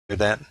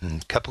that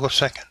in a couple of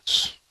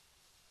seconds.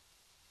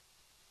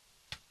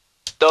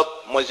 Top,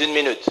 moins une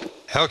minute.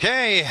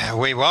 Okay,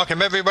 we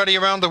welcome everybody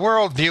around the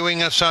world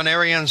viewing us on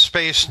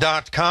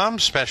Arianespace.com.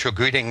 Special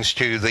greetings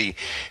to the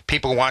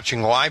people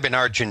watching live in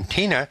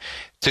Argentina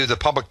through the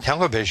public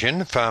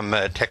television from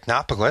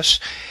Technopolis,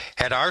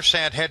 at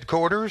ARSAT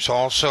headquarters,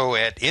 also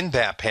at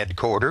INVAP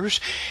headquarters,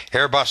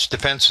 Airbus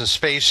Defense and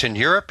Space in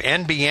Europe.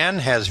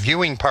 NBN has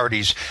viewing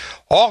parties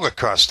all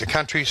across the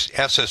country.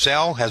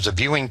 SSL has a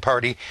viewing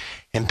party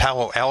in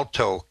Palo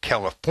Alto,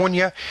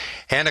 California.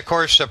 And, of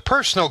course, a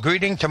personal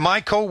greeting to my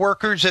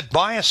co-workers at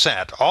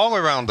Viasat all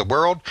around the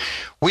world.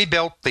 We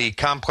built the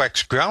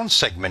complex ground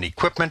segment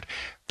equipment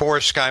for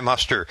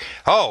SkyMuster.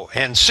 Oh,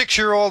 and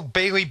 6-year-old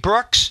Bailey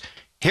Brooks,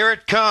 here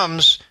it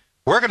comes.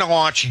 We're going to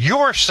launch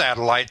your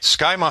satellite,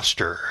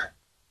 SkyMuster.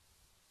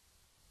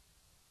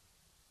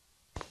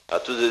 À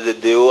tous les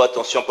DO,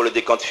 attention pour le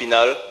décompte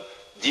final.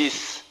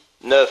 10,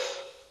 9,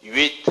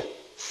 8,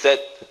 7,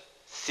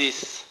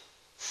 6,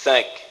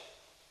 5,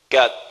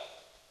 4,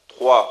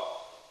 3,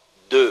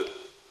 2,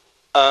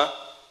 1,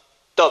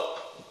 top.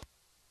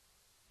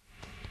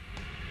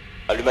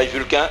 Allumage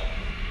Vulcain.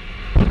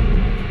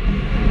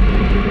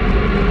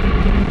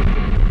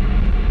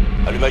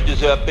 Allumage de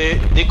EAP,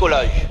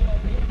 décollage.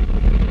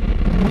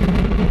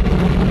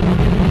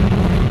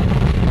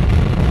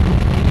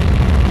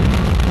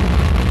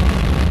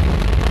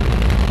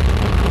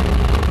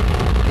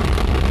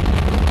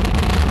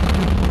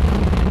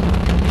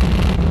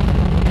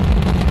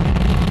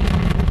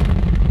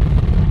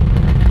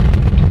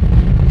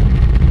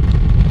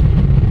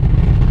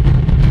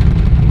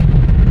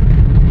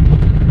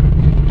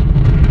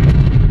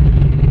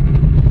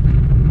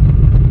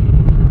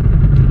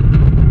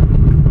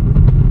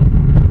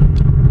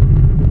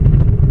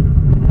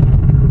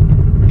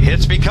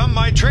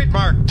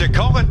 Trademark to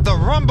call it the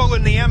rumble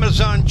in the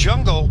Amazon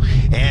jungle,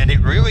 and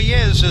it really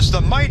is, as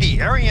the mighty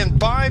Ariane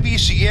 5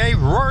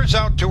 ECA roars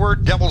out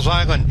toward Devil's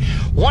Island.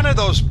 One of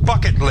those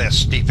bucket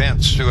list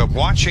events of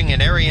watching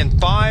an Ariane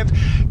 5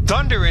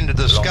 thunder into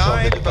the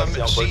sky from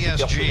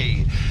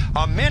CSG.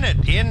 A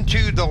minute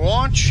into the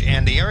launch,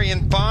 and the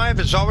Ariane 5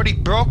 has already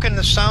broken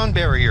the sound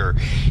barrier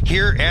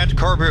here at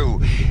Kourou.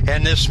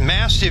 And this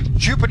massive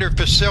Jupiter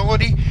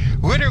facility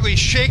literally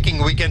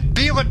shaking. We can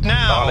feel it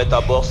now.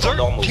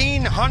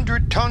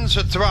 1,300 tons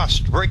of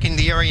thrust breaking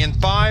the Ariane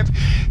 5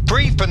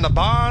 free from the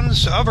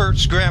bonds of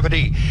Earth's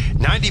gravity.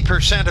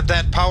 90% of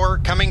that power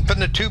coming from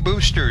the two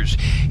boosters,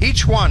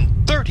 each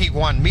one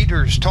 31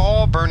 meters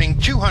tall, burning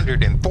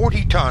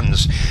 240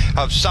 tons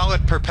of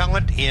solid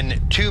propellant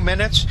in 2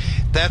 minutes.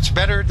 That's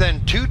better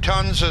than 2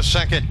 tons a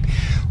second.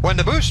 When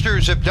the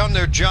boosters have done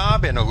their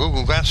job in a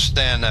little less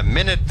than a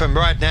minute from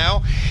right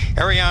now,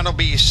 Ariane will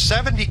be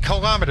 70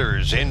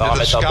 kilometers into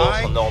the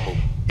sky.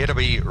 It'll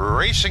be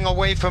racing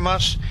away from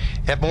us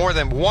at more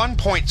than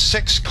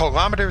 1.6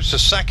 kilometers a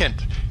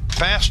second,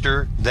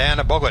 faster than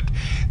a bullet.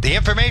 The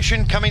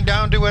information coming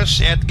down to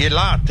us at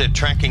Gilat, the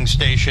tracking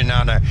station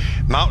on a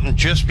mountain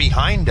just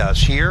behind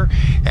us here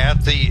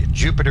at the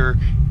Jupiter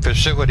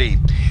facility.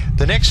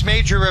 The next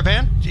major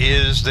event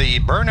is the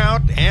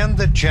burnout and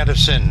the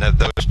jettison of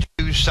those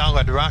two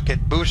solid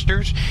rocket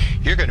boosters.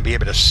 You're going to be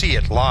able to see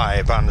it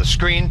live on the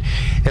screen.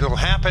 It'll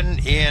happen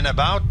in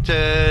about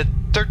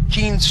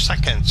 13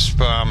 seconds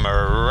from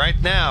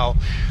right now,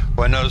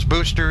 when those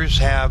boosters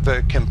have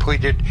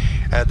completed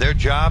their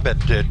job at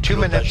 2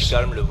 minutes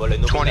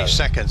 20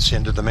 seconds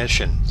into the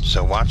mission.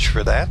 So watch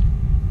for that.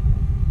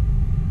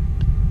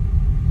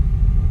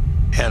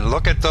 And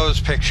look at those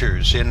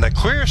pictures. In the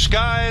clear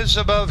skies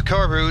above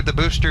Kourou, the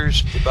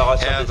boosters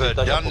have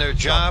done their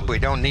job. We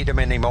don't need them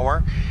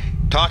anymore.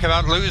 Talk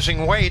about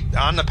losing weight.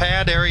 On the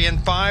pad, Ariane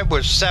 5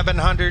 was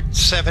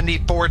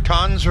 774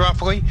 tons,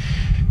 roughly.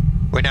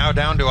 We're now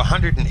down to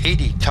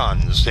 180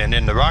 tons. And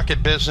in the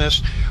rocket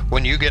business,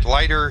 when you get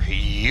lighter,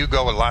 you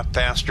go a lot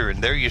faster.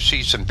 And there you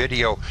see some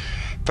video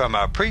from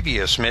a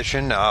previous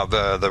mission of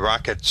the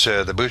rockets,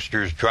 the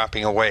boosters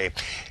dropping away.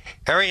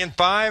 Ariane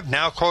 5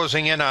 now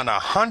closing in on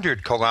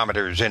 100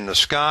 kilometers in the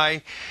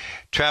sky,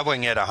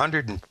 traveling at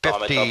 150,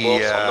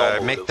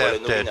 make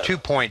that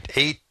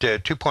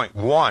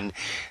 2.1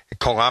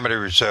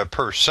 kilometers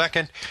per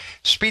second.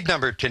 Speed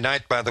number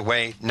tonight, by the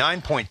way,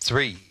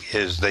 9.3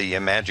 is the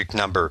magic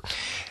number.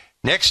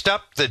 Next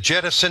up, the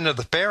jettison of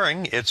the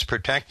fairing. It's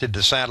protected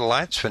the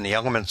satellites from the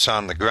elements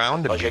on the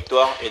ground.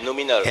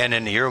 And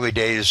in the early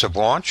days of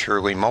launch,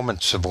 early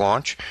moments of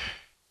launch,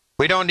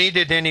 we don't need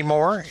it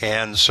anymore,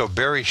 and so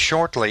very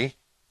shortly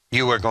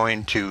you are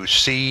going to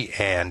see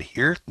and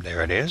hear,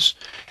 there it is,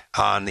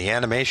 on the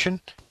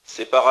animation.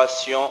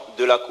 Séparation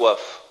de la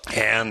coiffe.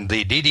 And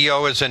the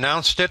DDO has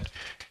announced it.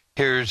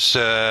 Here's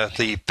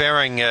the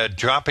fairing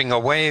dropping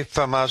away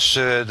from us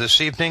this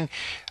evening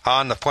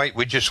on the flight.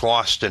 We just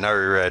lost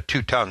another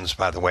 2 tons,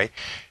 by the way.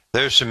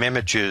 There's some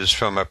images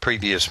from a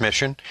previous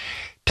mission.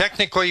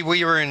 Technically,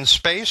 we were in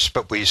space,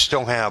 but we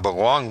still have a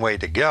long way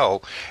to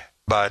go.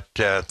 But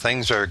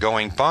things are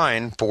going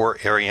fine for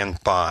Ariane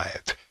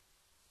 5.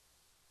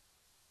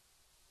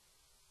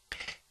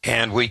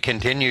 And we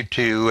continue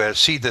to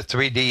see the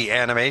 3D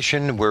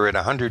animation. We're at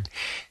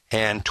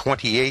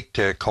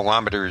 128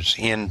 kilometers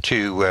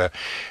into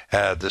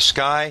the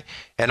sky,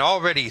 and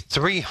already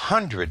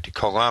 300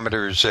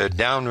 kilometers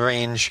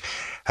downrange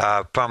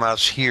from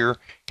us here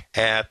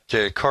at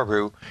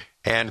Kourou,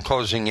 and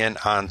closing in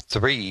on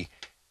 3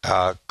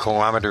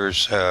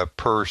 kilometers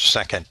per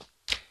second.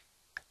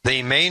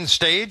 The main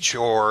stage,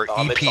 or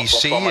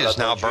EPC, is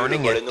now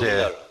burning.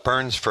 It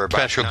burns for about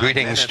special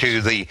greetings to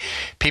the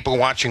people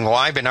watching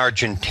live in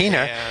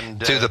Argentina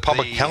through the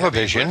public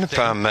television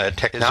from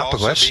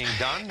Technopolis,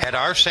 at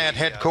ARSAT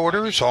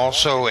headquarters,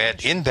 also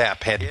at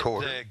INVAP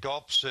headquarters. It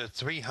gulps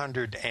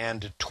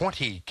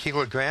 320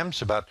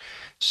 kilograms, about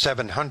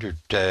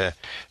 700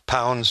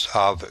 pounds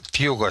of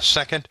fuel a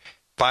second,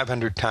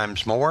 500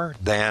 times more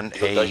than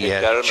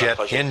a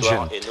jet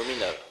engine.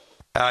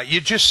 You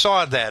just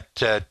saw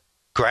that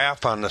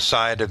graph on the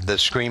side of the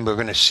screen. We're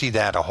going to see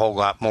that a whole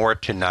lot more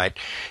tonight,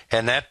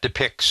 and that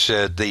depicts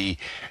the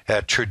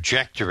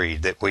trajectory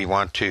that we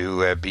want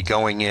to be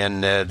going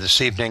in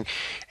this evening.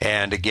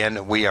 And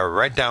again, we are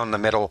right down the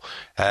middle.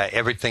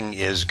 Everything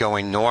is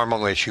going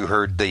normal, as you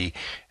heard the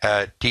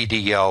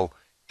DDO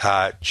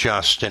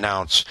just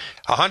announced.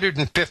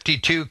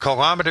 152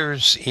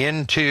 kilometers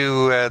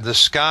into the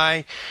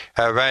sky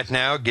right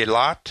now.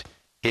 Gilat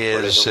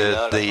is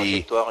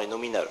the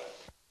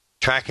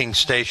tracking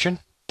station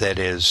that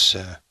is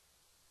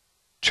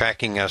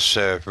tracking us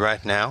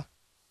right now,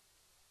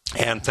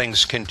 and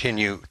things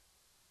continue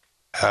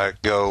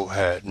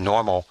go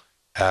normal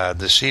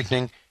this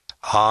evening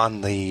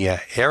on the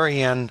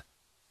Ariane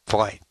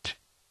flight.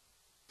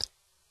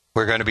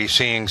 We're going to be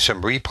seeing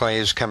some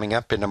replays coming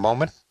up in a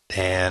moment,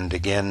 and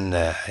again,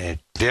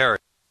 very,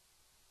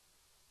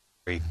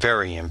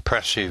 very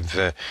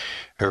impressive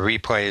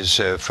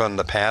replays from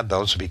the pad.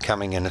 Those will be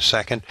coming in a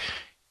second.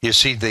 You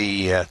see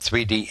the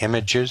 3D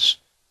images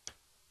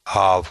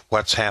of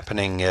what's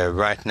happening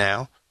right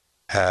now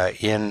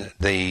in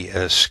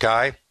the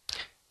sky.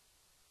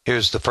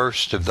 Here's the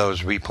first of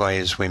those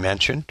replays we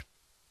mentioned.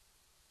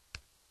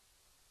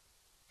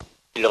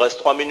 Il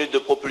reste 3 minutes de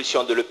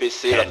propulsion de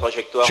l'EPC. La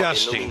trajectoire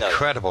just est nominale.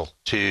 Incredible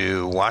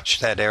to watch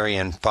that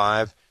Ariane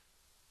 5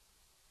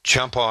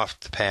 jump off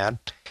the pad.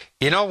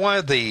 You know, one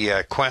of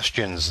the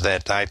questions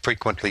that I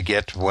frequently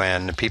get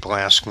when people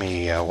ask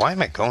me, why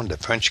am I going to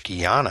French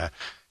Guiana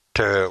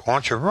to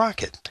launch a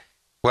rocket?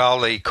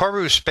 Well, the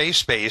Kourou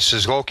Space Base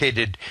is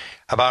located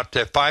about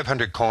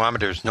 500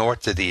 kilometers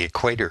north of the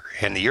equator,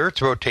 and the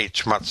Earth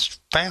rotates much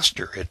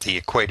faster at the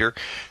equator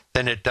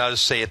than it does,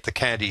 say, at the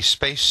Kennedy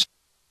Space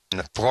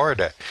in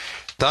Florida.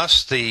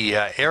 Thus, the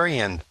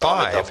Ariane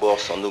 5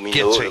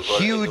 gets a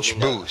huge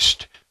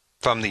boost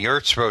from the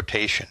Earth's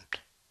rotation,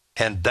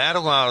 and that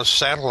allows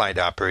satellite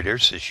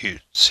operators, as you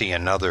see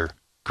another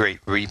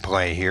great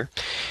replay here,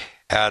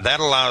 that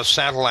allows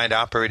satellite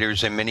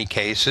operators in many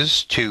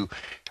cases to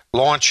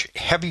launch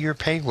heavier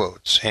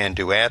payloads and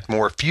to add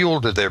more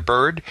fuel to their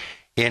bird,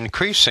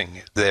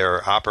 increasing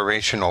their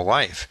operational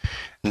life.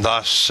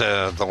 Thus,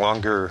 the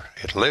longer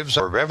it lives,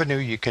 the more revenue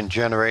you can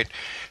generate.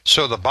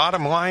 So the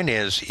bottom line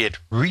is it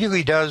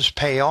really does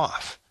pay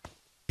off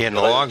in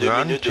the long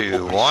run to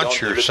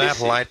launch your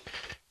satellite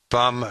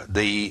from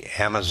the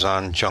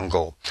Amazon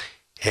jungle.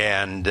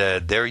 And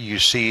there you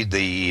see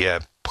the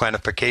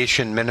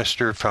planification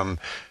minister from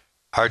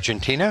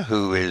Argentina,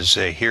 who is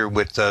here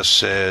with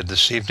us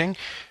this evening.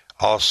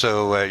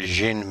 Also,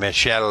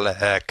 Jean-Michel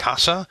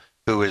Casa,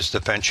 who is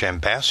the French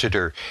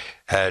ambassador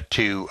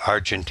to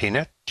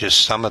Argentina.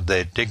 Just some of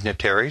the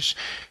dignitaries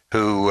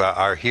who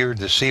are here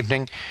this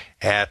evening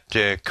at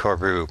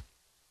Kourou.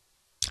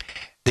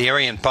 The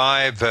Ariane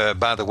 5,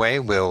 by the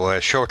way, will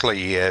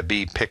shortly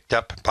be picked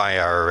up by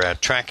our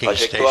tracking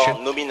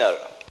station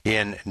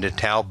in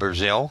Natal,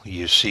 Brazil.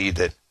 You see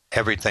that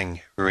everything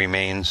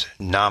remains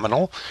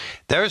nominal.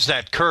 There's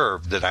that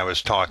curve that I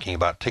was talking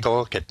about. Take a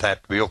look at that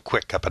real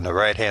quick up on the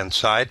right-hand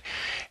side.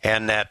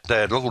 And that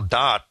little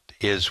dot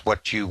is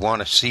what you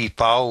want to see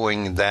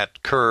following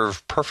that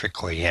curve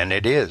perfectly, and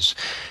it is.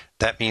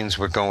 That means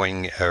we're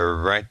going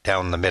right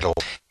down the middle.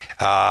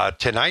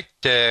 Tonight,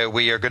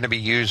 we are going to be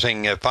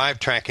using 5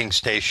 tracking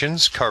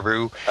stations.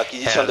 Kourou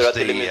has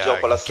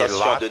the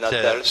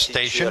Gilat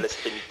station.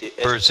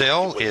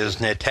 Brazil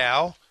is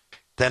Natal.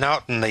 Then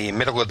out in the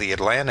middle of the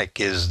Atlantic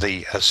is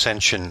the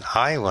Ascension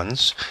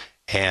Islands,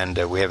 and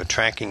we have a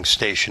tracking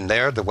station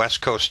there. The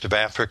west coast of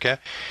Africa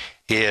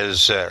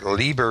is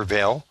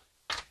Libreville,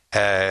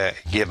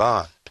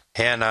 Gabon,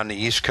 and on the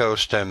east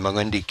coast,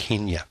 Malindi,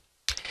 Kenya.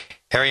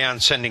 Ariane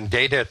sending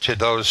data to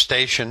those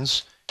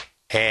stations,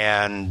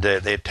 and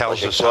it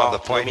tells us how the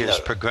flight is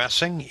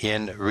progressing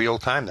in real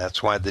time.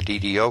 That's why the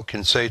DDO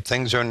can say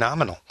things are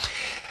nominal.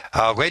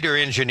 Later,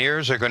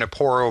 engineers are going to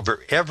pore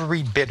over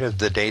every bit of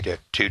the data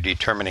to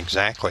determine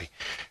exactly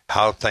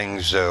how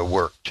things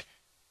worked.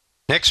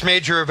 Next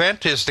major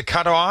event is the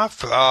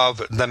cutoff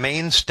of the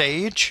main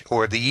stage,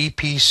 or the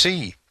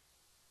EPC.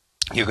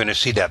 You're going to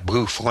see that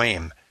blue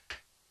flame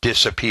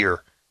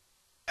disappear,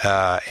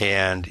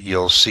 and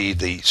you'll see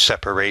the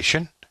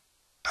separation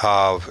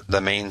of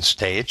the main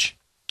stage.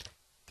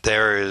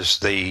 there is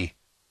the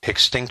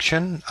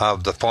extinction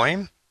of the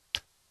flame,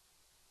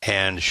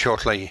 and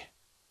shortly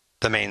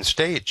the main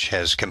stage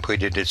has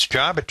completed its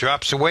job. It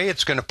drops away.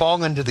 It's going to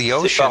fall into the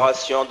ocean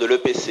Séparation de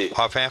l'EPC.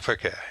 off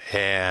Africa,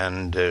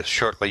 and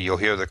shortly you'll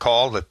hear the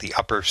call that the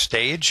upper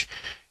stage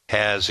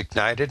has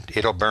ignited.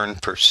 It'll burn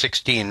for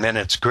 16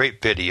 minutes.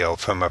 Great video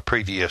from a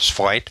previous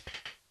flight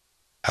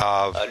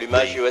of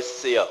Allumage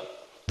USCA.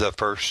 the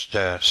first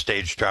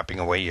stage dropping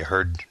away. You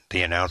heard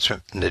the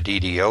announcement from the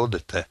DDO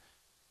that the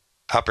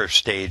upper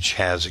stage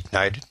has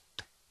ignited.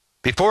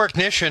 Before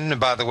ignition,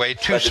 by the way,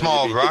 two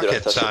small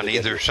rockets on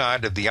either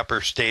side of the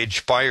upper stage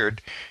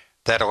fired.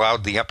 That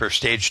allowed the upper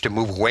stage to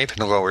move away from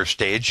the lower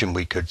stage, and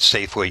we could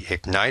safely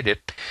ignite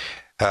it.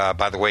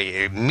 By the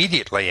way,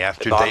 immediately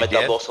after they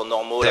did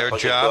their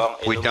job,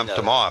 we dumped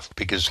them off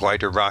because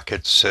lighter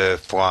rockets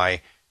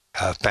fly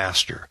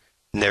faster.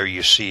 And there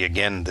you see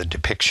again the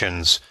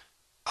depictions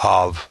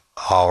of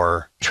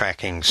our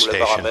tracking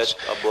stations.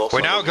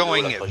 We're now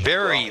going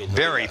very,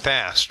 very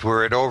fast.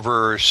 We're at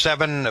over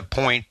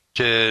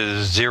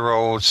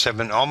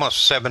 7.07,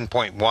 almost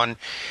 7.1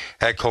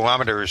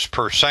 kilometers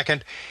per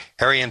second.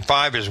 Ariane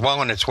 5 is well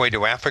on its way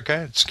to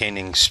Africa. It's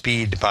gaining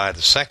speed by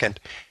the second.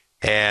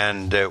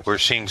 And we're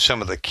seeing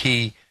some of the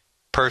key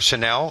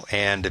personnel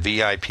and the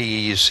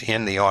VIPs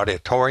in the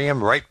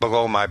auditorium right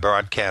below my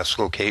broadcast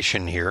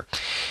location here.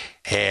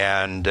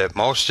 And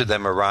most of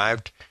them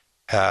arrived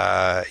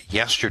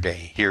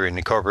yesterday here in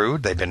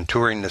Kourou. They've been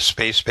touring the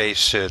space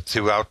base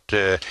throughout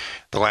the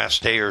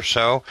last day or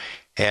so,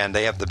 and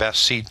they have the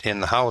best seat in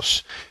the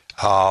house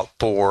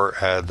for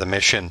the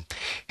mission.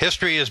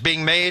 History is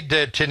being made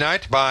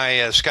tonight by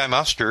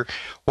SkyMuster,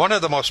 one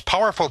of the most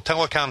powerful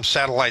telecom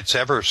satellites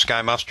ever.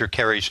 SkyMuster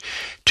carries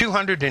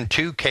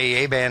 202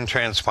 Ka-band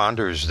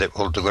transponders that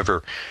will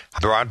deliver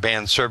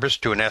broadband service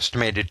to an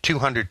estimated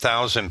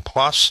 200,000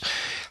 plus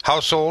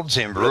households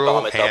in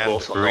rural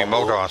and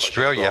remote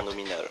Australia.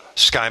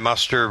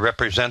 SkyMuster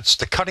represents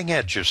the cutting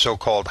edge of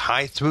so-called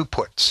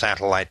high-throughput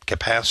satellite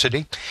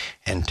capacity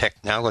and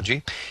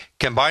technology,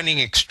 combining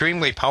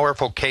extremely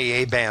powerful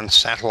Ka-band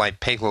satellite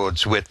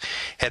payloads with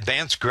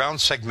advanced ground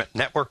segment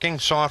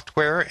networking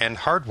software and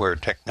hardware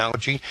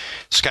technology.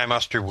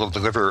 SkyMuster will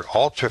deliver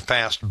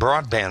ultra-fast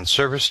broadband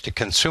service to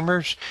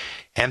consumers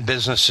and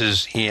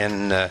businesses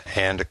in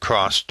and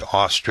across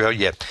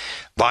Australia.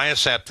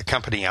 Viasat, the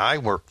company I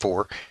work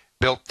for,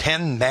 built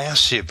 10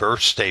 massive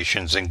Earth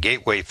stations and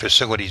gateway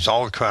facilities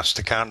all across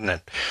the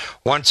continent.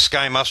 Once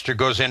SkyMuster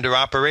goes into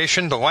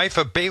operation, the life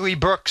of Bailey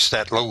Brooks,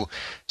 that little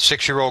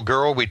 6-year-old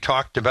girl we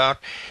talked about,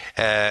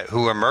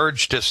 who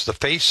emerged as the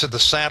face of the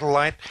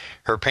satellite,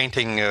 her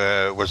painting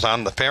was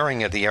on the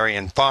fairing of the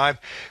Ariane 5.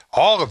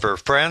 All of her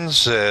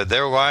friends,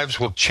 their lives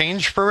will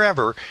change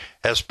forever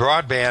as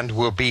broadband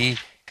will be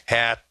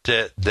at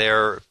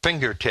their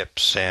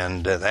fingertips,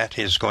 and that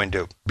is going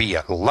to be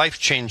a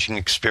life-changing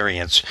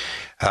experience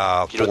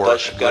for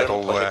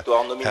little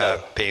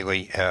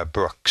Bailey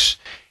Brooks.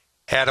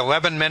 At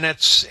 11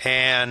 minutes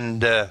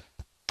and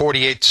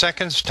 48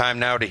 seconds, time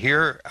now to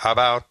hear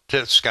about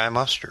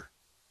SkyMuster.